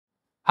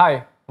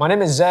Hi, my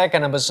name is Zach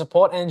and I'm a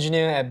support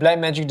engineer at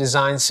Blackmagic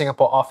Design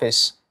Singapore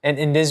office. And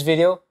in this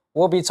video,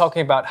 we'll be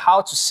talking about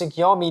how to sync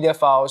your media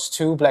files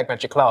to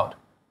Blackmagic Cloud.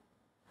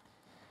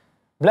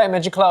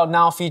 Blackmagic Cloud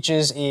now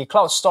features a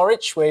cloud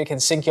storage where you can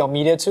sync your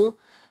media to,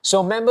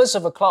 so members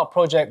of a cloud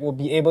project will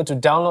be able to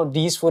download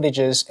these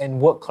footages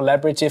and work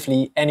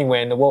collaboratively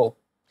anywhere in the world.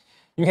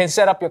 You can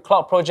set up your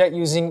cloud project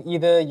using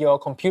either your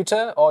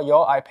computer or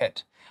your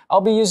iPad. I'll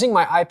be using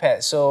my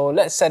iPad, so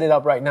let's set it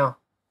up right now.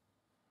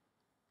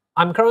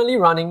 I'm currently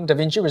running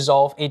DaVinci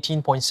Resolve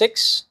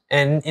 18.6,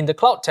 and in the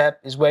Cloud tab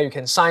is where you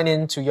can sign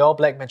in to your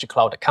Blackmagic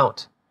Cloud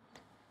account.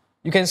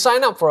 You can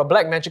sign up for a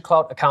Blackmagic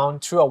Cloud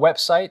account through our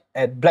website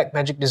at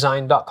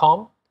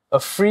blackmagicdesign.com. A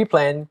free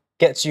plan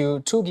gets you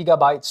 2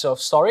 GB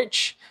of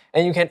storage,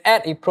 and you can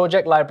add a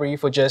project library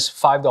for just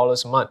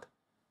 $5 a month.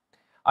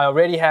 I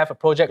already have a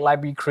project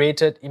library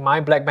created in my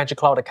Blackmagic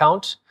Cloud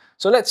account,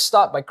 so let's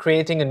start by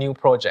creating a new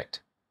project.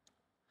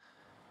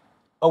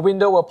 A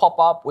window will pop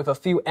up with a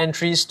few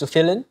entries to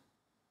fill in.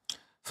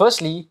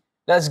 Firstly,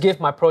 let's give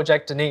my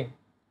project a name.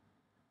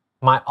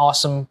 My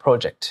awesome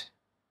project.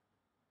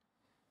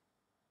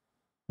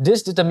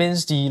 This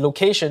determines the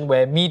location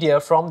where media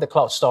from the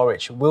cloud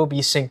storage will be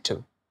synced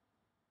to.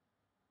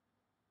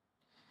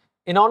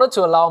 In order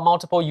to allow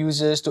multiple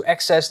users to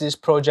access this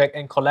project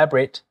and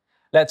collaborate,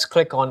 let's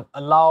click on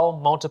Allow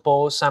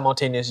Multiple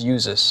Simultaneous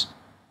Users.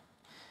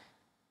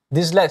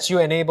 This lets you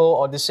enable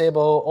or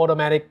disable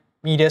automatic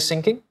media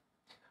syncing.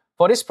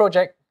 For this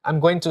project, I'm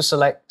going to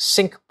select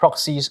Sync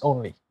Proxies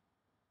only.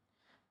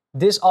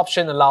 This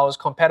option allows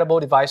compatible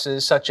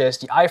devices such as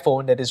the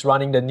iPhone that is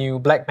running the new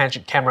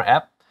Blackmagic Camera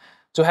app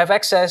to have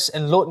access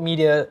and load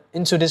media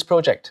into this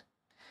project.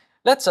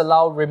 Let's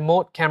allow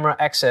remote camera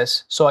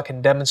access so I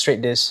can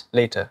demonstrate this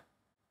later.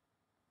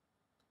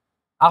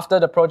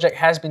 After the project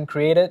has been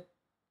created,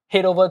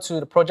 head over to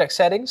the project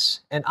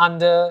settings, and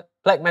under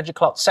Blackmagic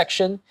Cloud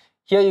section,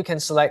 here you can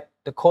select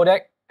the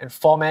codec and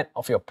format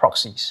of your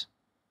proxies.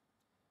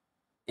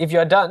 If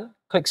you're done,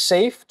 click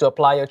Save to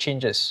apply your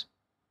changes.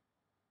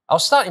 I'll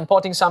start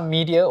importing some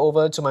media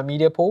over to my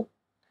media pool.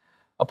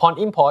 Upon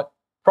import,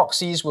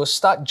 proxies will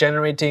start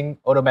generating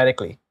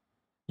automatically.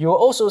 You will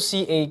also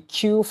see a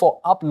queue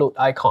for upload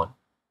icon.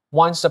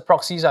 Once the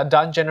proxies are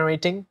done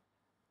generating,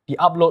 the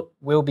upload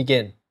will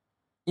begin.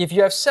 If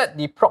you have set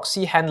the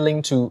proxy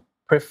handling to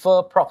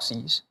Prefer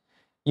Proxies,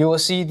 you will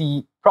see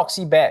the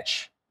proxy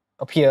badge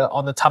appear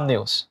on the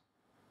thumbnails.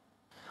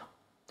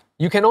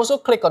 You can also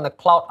click on the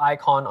cloud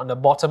icon on the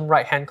bottom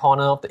right-hand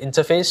corner of the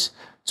interface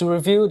to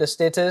review the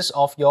status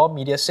of your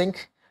media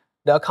sync,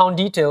 the account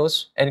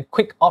details, and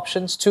quick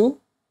options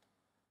to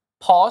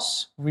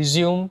pause,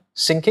 resume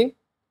syncing,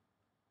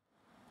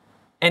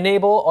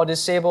 enable or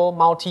disable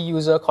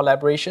multi-user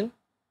collaboration,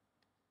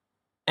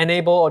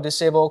 enable or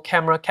disable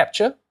camera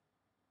capture.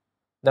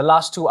 The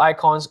last two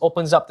icons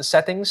opens up the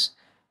settings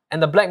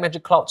and the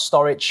Blackmagic Cloud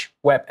Storage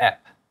web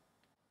app.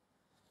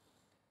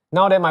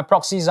 Now that my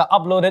proxies are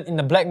uploaded in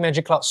the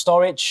Blackmagic Cloud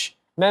Storage,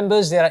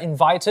 members that are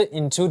invited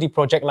into the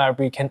project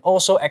library can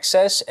also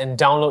access and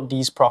download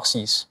these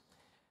proxies.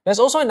 There's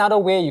also another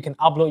way you can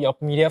upload your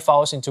media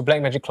files into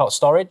Blackmagic Cloud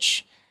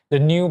Storage. The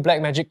new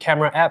Blackmagic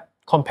Camera app,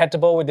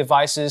 compatible with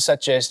devices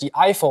such as the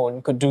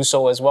iPhone, could do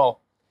so as well.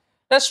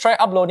 Let's try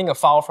uploading a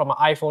file from an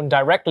iPhone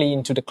directly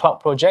into the cloud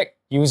project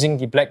using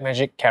the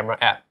Blackmagic Camera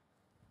app.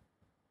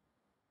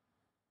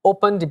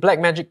 Open the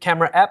Blackmagic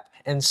Camera app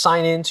and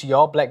sign in to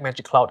your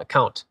Blackmagic Cloud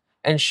account.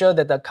 Ensure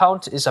that the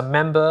account is a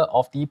member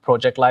of the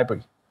project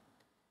library.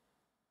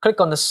 Click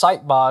on the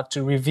sidebar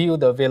to review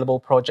the available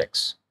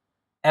projects.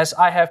 As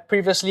I have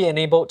previously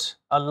enabled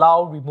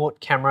Allow Remote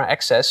Camera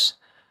Access,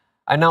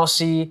 I now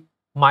see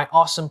My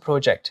Awesome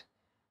Project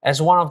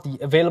as one of the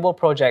available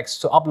projects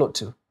to upload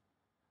to.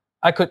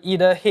 I could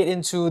either head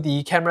into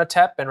the Camera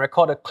tab and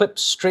record a clip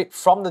straight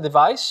from the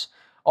device,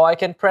 or I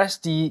can press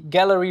the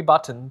Gallery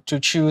button to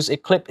choose a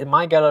clip in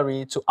my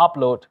gallery to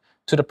upload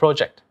to the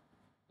project.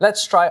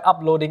 Let's try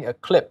uploading a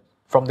clip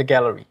from the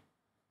gallery.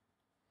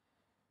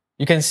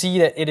 You can see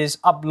that it is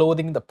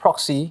uploading the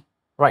proxy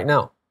right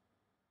now.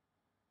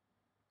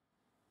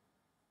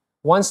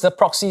 Once the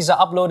proxies are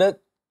uploaded,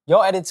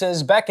 your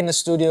editors back in the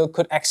studio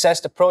could access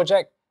the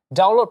project,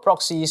 download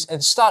proxies,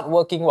 and start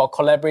working while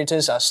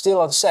collaborators are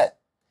still on set.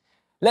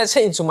 Let's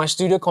head into my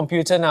studio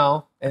computer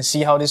now and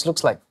see how this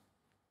looks like.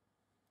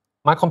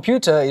 My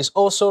computer is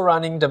also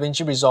running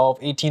DaVinci Resolve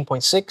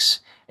 18.6,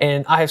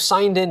 and I have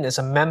signed in as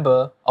a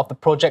member of the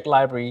project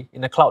library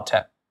in the Cloud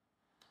tab.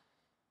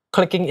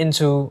 Clicking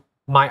into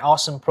My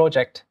Awesome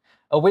Project,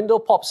 a window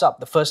pops up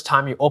the first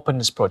time you open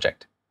this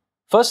project.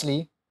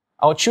 Firstly,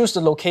 I'll choose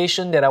the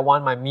location that I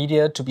want my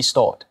media to be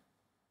stored.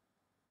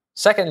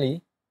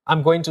 Secondly,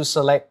 I'm going to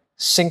select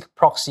Sync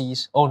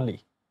Proxies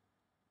only.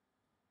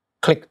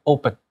 Click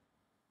Open.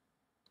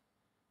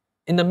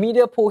 In the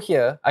media pool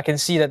here, I can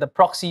see that the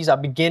proxies are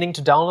beginning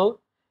to download,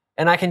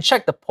 and I can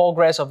check the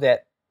progress of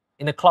that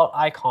in the cloud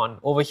icon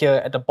over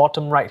here at the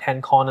bottom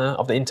right-hand corner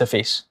of the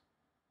interface.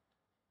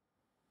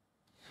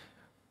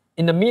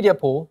 In the media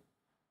pool,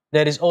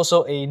 there is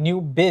also a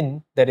new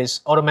bin that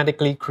is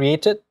automatically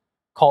created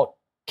called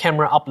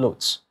Camera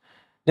Uploads.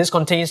 This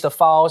contains the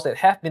files that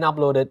have been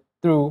uploaded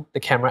through the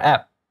Camera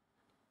app.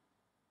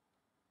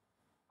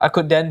 I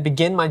could then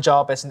begin my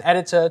job as an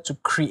editor to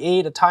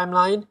create a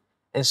timeline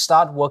and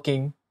start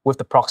working with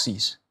the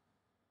proxies.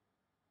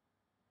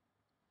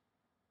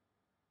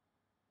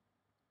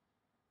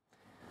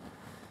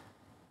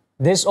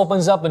 This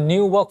opens up a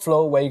new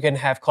workflow where you can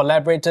have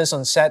collaborators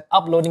on set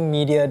uploading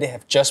media they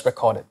have just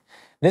recorded.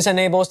 This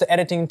enables the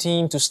editing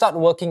team to start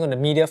working on the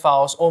media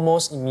files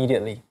almost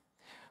immediately.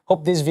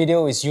 Hope this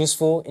video is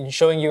useful in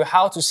showing you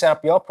how to set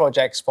up your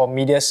projects for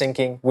media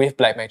syncing with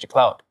Blackmagic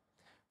Cloud.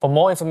 For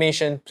more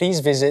information,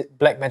 please visit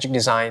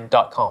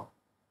blackmagicdesign.com.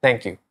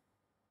 Thank you.